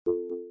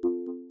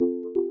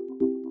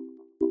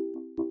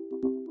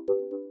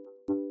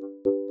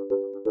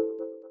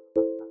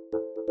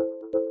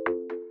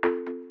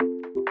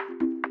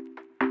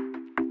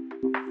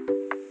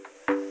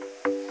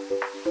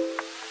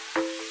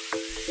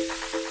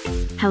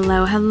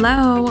Hello,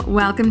 hello.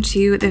 Welcome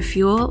to the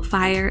Fuel,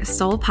 Fire,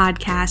 Soul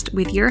podcast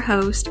with your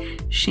host,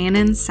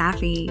 Shannon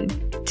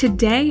Safi.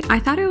 Today, I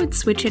thought I would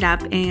switch it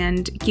up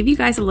and give you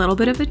guys a little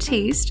bit of a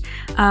taste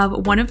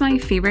of one of my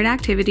favorite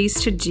activities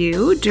to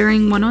do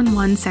during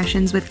one-on-one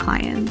sessions with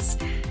clients.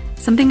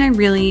 Something I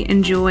really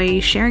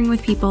enjoy sharing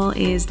with people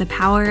is the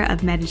power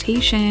of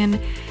meditation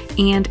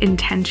and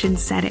intention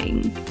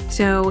setting.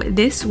 So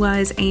this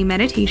was a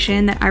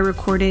meditation that I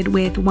recorded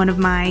with one of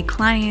my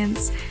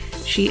clients.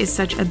 She is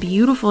such a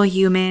beautiful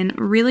human,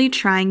 really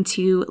trying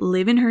to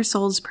live in her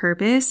soul's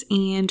purpose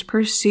and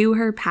pursue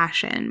her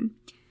passion.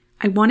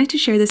 I wanted to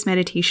share this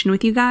meditation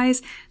with you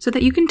guys so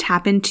that you can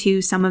tap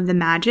into some of the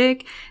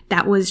magic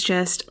that was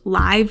just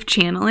live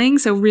channeling.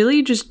 So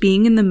really just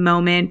being in the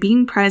moment,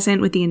 being present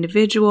with the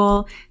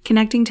individual,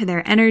 connecting to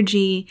their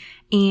energy,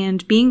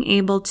 and being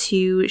able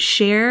to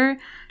share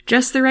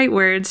just the right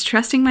words,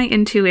 trusting my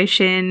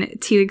intuition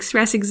to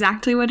express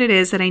exactly what it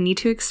is that I need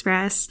to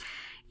express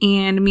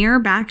and mirror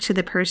back to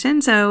the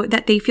person so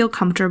that they feel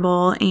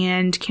comfortable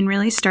and can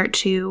really start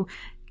to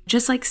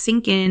just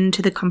sink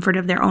into the comfort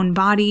of their own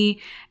body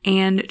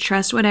and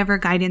trust whatever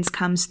guidance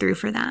comes through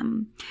for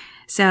them.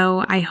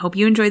 So I hope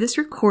you enjoy this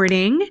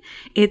recording.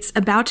 It's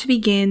about to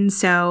begin,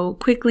 so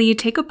quickly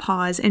take a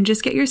pause and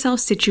just get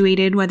yourself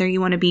situated, whether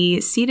you want to be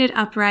seated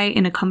upright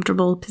in a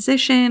comfortable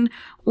position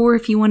or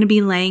if you want to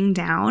be laying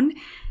down.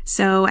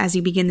 So as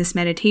you begin this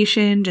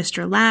meditation, just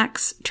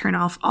relax, turn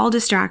off all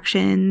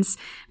distractions,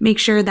 make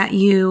sure that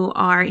you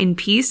are in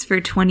peace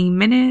for 20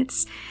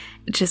 minutes.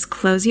 Just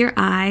close your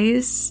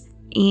eyes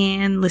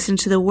and listen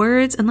to the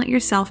words and let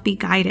yourself be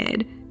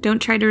guided. Don't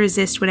try to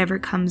resist whatever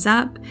comes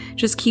up.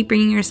 Just keep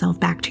bringing yourself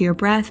back to your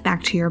breath,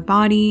 back to your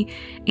body,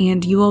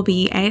 and you will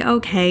be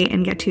a-okay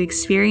and get to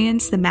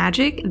experience the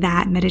magic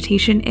that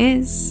meditation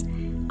is.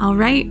 All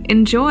right,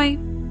 enjoy.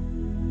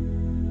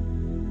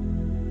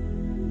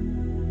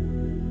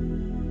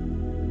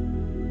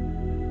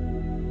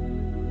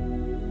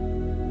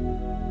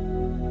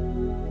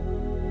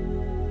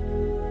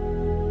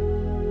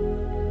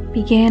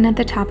 Begin at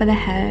the top of the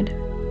head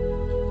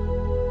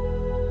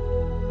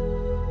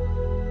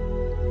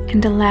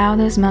and allow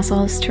those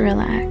muscles to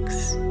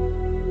relax.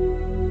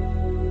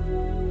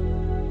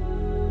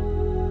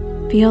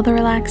 Feel the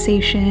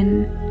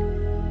relaxation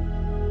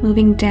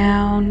moving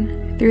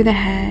down through the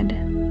head,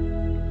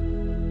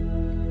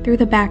 through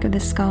the back of the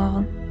skull,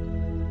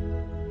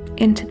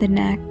 into the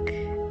neck,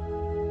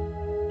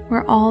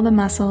 where all the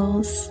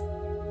muscles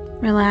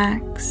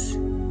relax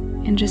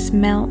and just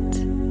melt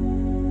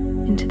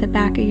into the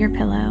back of your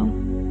pillow.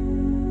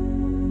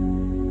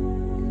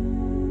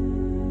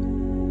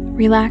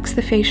 Relax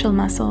the facial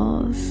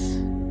muscles,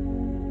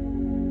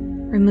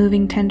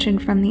 removing tension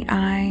from the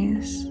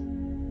eyes,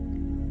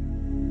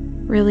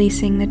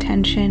 releasing the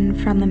tension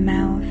from the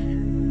mouth,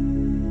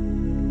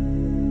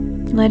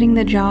 letting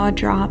the jaw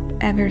drop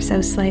ever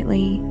so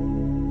slightly.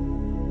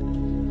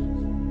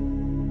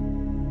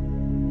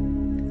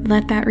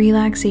 Let that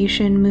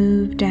relaxation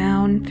move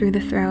down through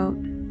the throat.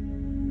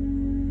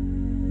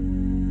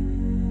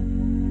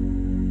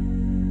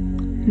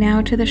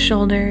 Now to the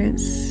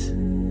shoulders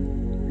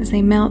as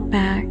they melt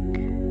back,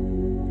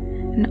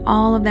 and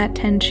all of that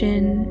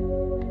tension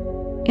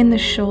in the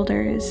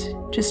shoulders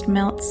just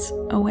melts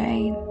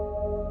away.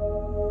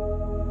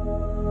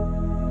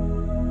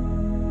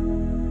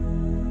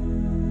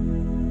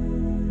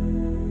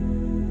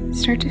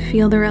 Start to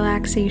feel the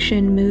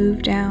relaxation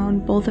move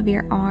down both of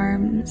your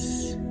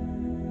arms,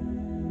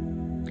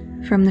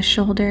 from the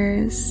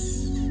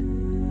shoulders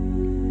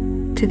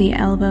to the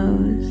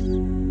elbows,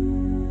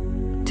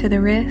 to the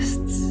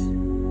wrists,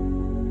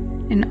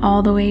 and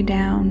all the way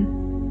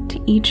down to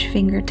each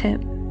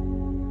fingertip,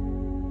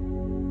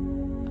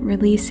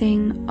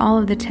 releasing all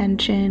of the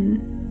tension,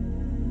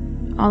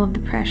 all of the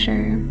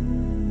pressure,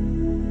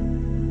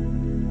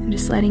 and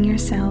just letting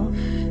yourself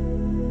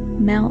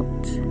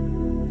melt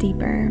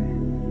deeper.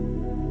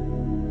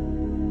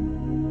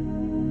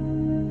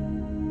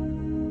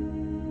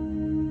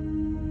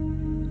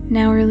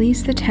 Now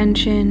release the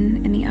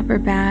tension in the upper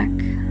back,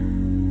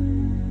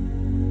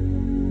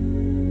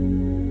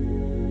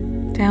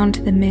 down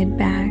to the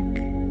mid-back,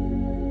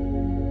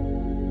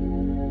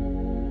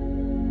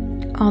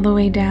 all the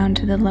way down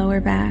to the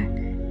lower back.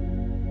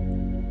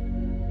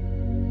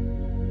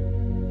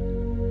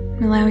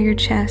 Allow your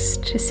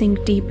chest to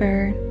sink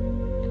deeper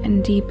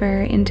and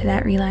deeper into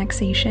that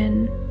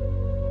relaxation.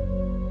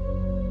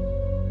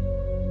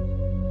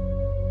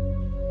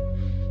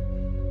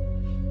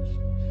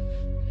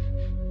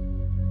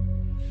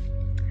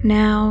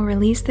 Now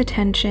release the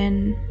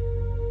tension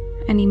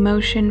and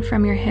emotion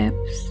from your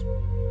hips.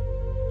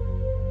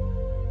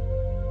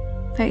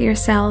 Let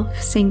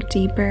yourself sink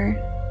deeper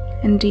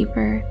and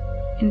deeper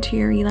into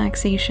your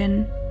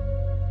relaxation.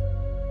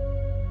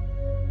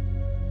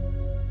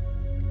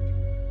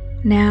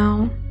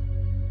 Now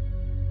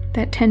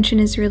that tension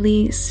is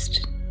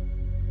released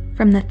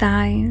from the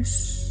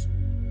thighs,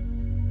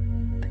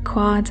 the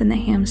quads and the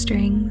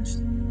hamstrings,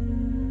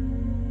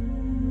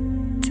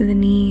 to the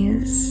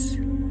knees,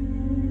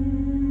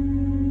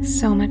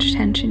 So much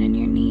tension in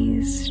your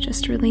knees.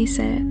 Just release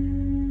it.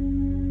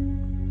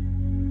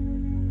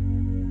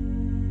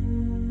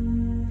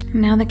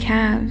 Now the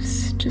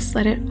calves, just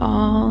let it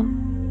all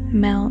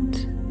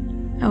melt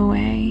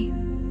away.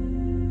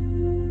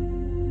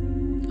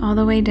 All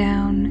the way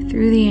down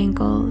through the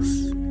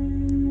ankles,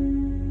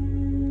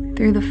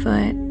 through the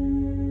foot,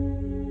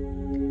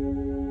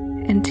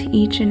 and to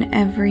each and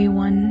every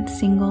one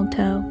single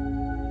toe.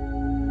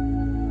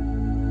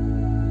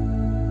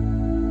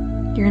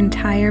 Your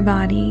entire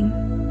body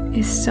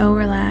is so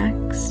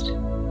relaxed,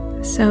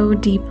 so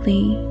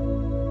deeply,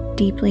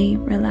 deeply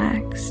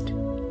relaxed.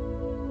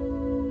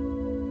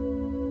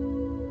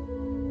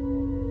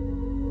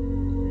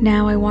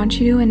 Now I want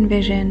you to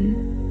envision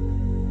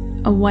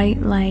a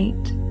white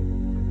light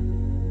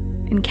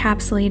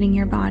encapsulating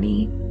your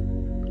body.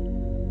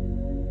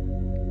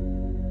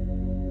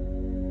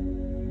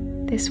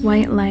 This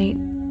white light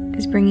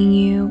is bringing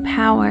you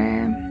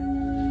power,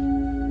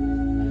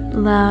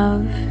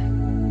 love,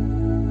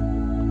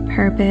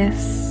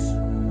 purpose,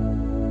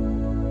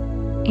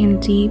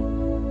 and deep,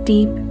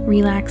 deep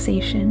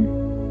relaxation.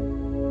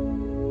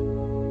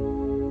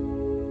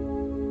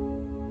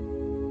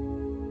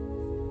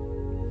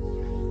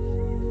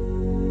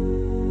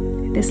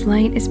 This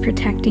light is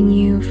protecting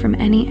you from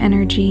any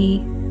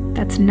energy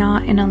that's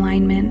not in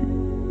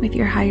alignment with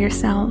your higher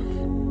self.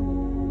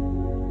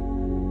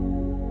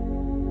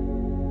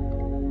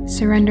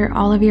 Surrender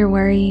all of your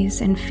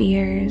worries and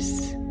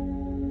fears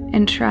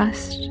and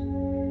trust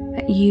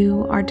that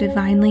you are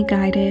divinely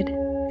guided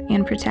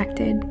and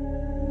protected.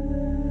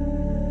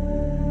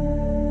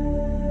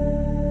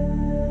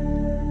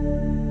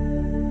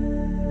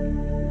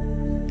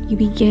 You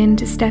begin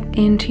to step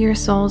into your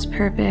soul's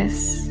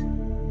purpose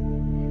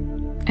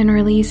and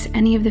release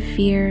any of the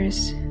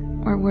fears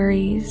or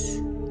worries.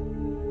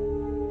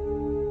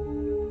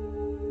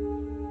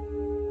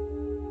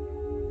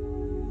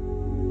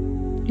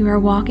 You are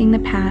walking the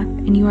path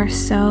and you are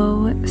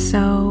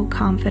so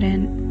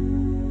confident.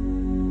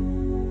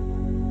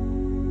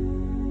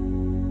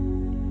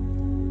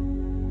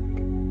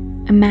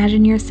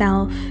 Imagine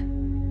yourself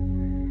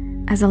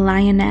as a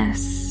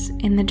lioness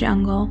in the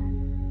jungle.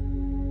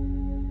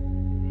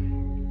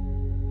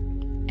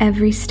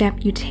 Every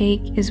step you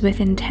take is with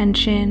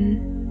intention,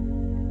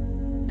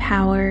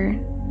 power,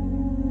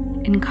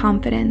 and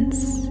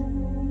confidence.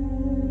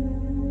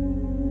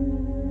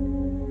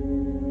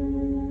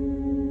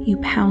 You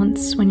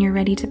pounce when you're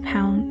ready to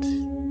pounce.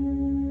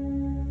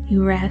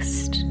 You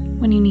rest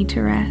when you need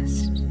to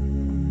rest.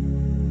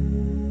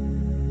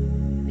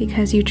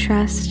 Because you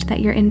trust that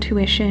your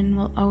intuition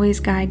will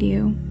always guide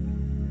you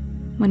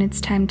when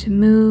it's time to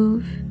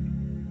move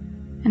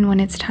and when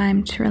it's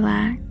time to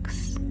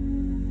relax.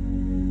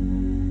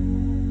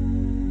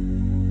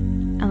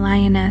 A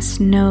lioness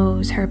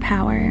knows her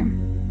power.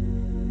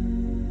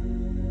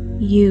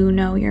 You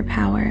know your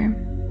power.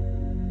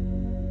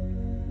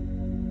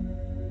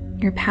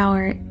 Your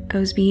power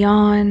goes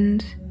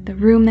beyond the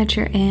room that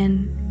you're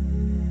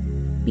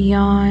in,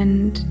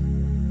 beyond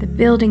the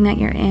building that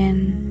you're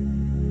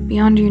in,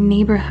 beyond your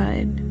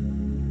neighborhood,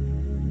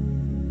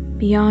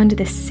 beyond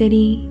the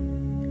city,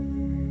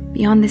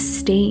 beyond the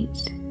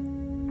state,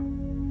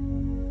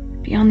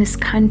 beyond this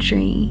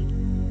country,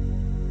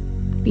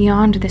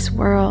 beyond this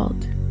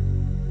world.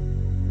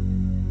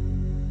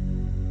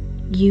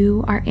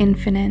 You are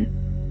infinite.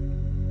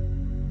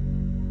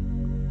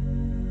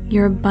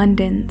 Your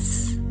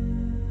abundance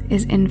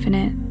is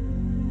infinite.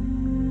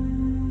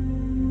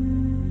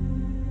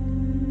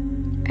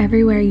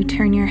 Everywhere you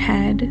turn your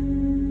head,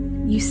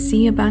 you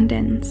see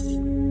abundance.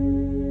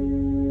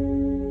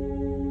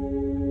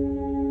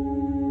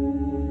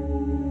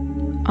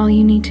 All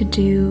you need to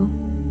do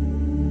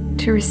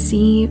to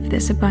receive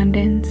this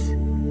abundance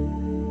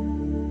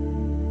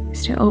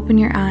is to open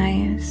your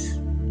eyes,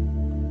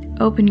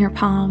 open your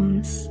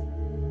palms,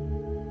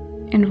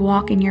 and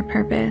walk in your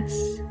purpose.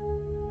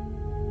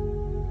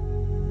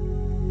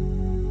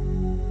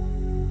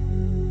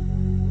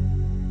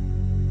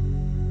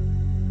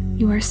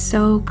 You are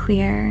so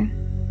clear,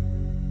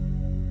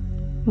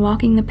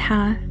 walking the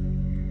path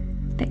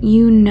that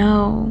you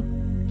know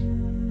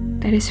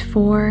that is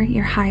for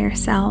your higher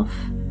self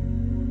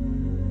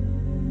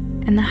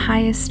and the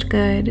highest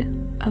good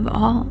of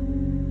all.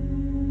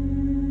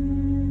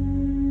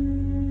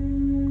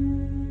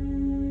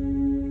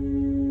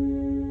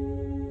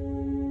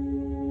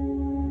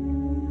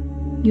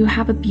 You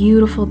have a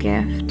beautiful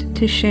gift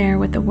to share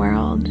with the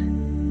world.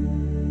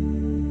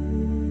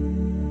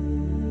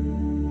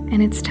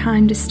 And it's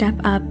time to step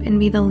up and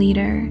be the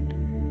leader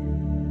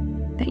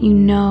that you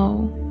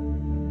know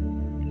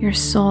your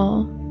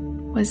soul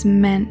was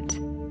meant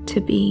to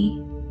be.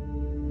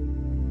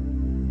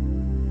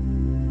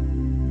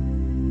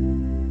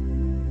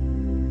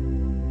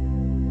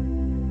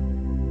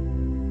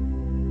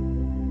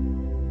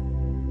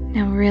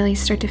 Now really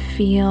start to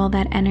feel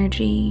that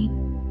energy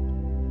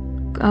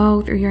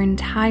go through your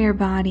entire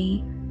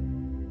body,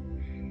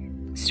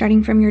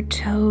 starting from your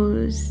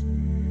toes,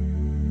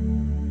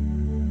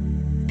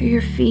 through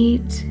your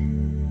feet,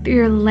 through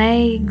your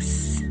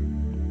legs,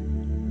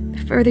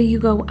 further you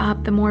go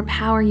up, the more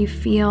power you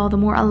feel, the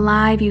more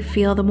alive you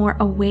feel, the more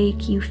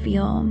awake you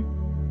feel.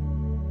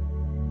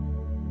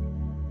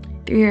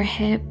 Through your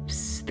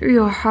hips, through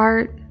your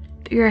heart,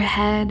 through your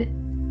head.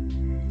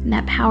 And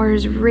that power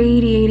is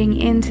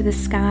radiating into the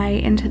sky,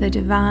 into the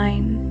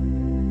divine.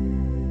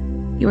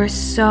 You are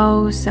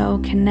so, so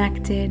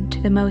connected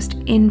to the most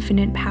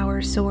infinite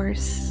power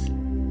source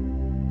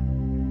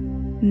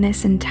in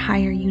this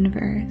entire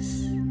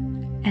universe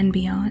and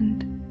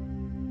beyond.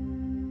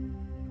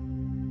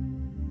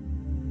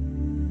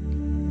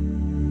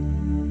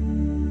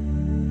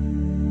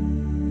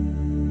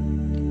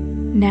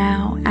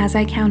 Now, as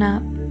I count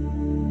up,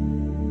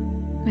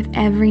 with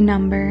every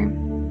number,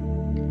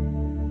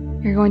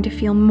 you're going to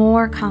feel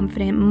more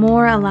confident,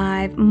 more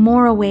alive,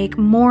 more awake,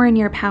 more in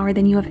your power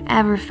than you have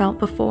ever felt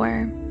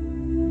before.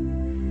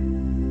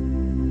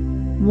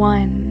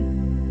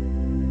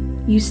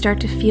 1, you start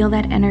to feel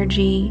that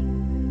energy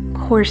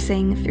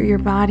coursing through your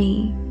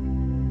body.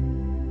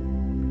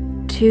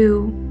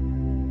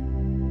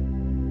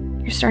 2,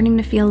 you're starting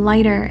to feel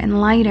lighter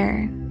and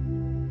lighter.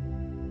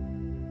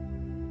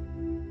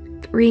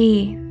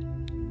 3,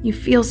 you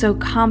feel so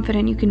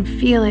confident you can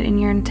feel it in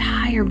your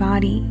entire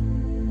body.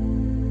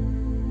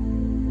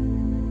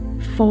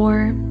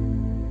 4,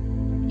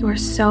 you are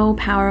so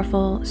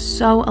powerful,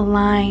 so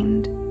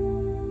aligned.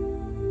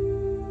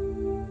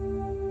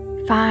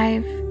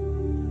 5,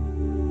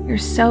 you're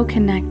so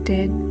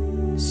connected,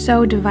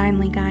 so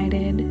divinely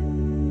guided.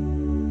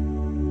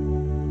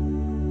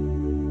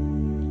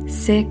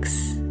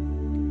 6,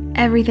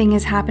 everything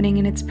is happening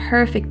in its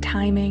perfect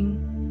timing.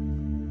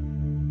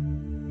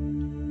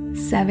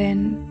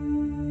 7,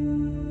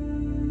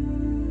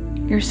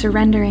 you're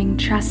surrendering,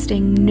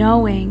 trusting,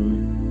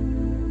 knowing.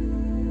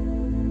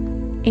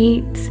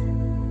 8,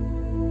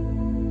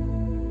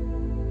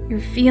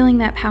 you're feeling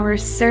that power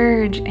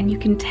surge, and you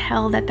can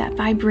tell that that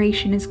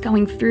vibration is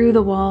going through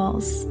the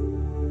walls.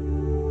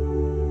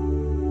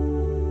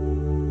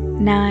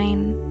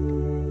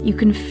 9, you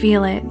can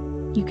feel it.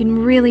 You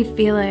can really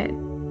feel it.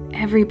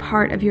 Every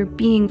part of your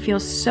being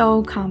feels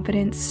so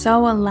confident,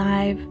 so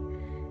alive.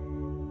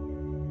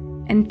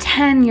 And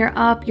 10, you're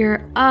up,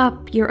 you're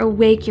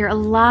awake, you're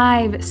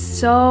alive,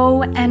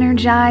 so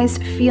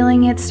energized,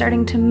 feeling it,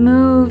 starting to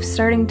move,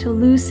 starting to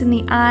loosen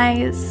the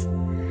eyes,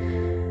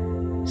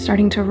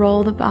 starting to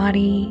roll the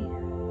body,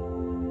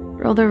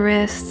 roll the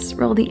wrists,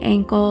 roll the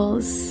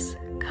ankles,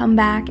 come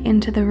back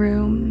into the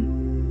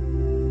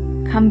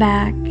room, come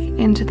back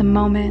into the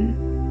moment,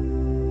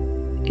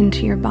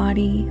 into your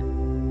body.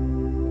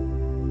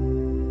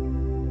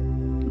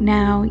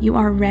 Now you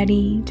are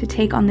ready to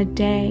take on the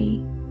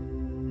day,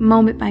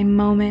 moment by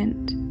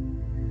moment,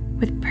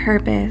 with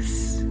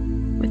purpose,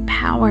 with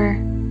power,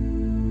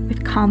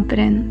 with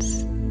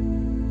confidence.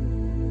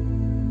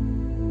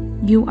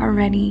 You are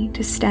ready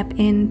to step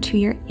into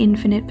your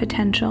infinite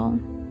potential.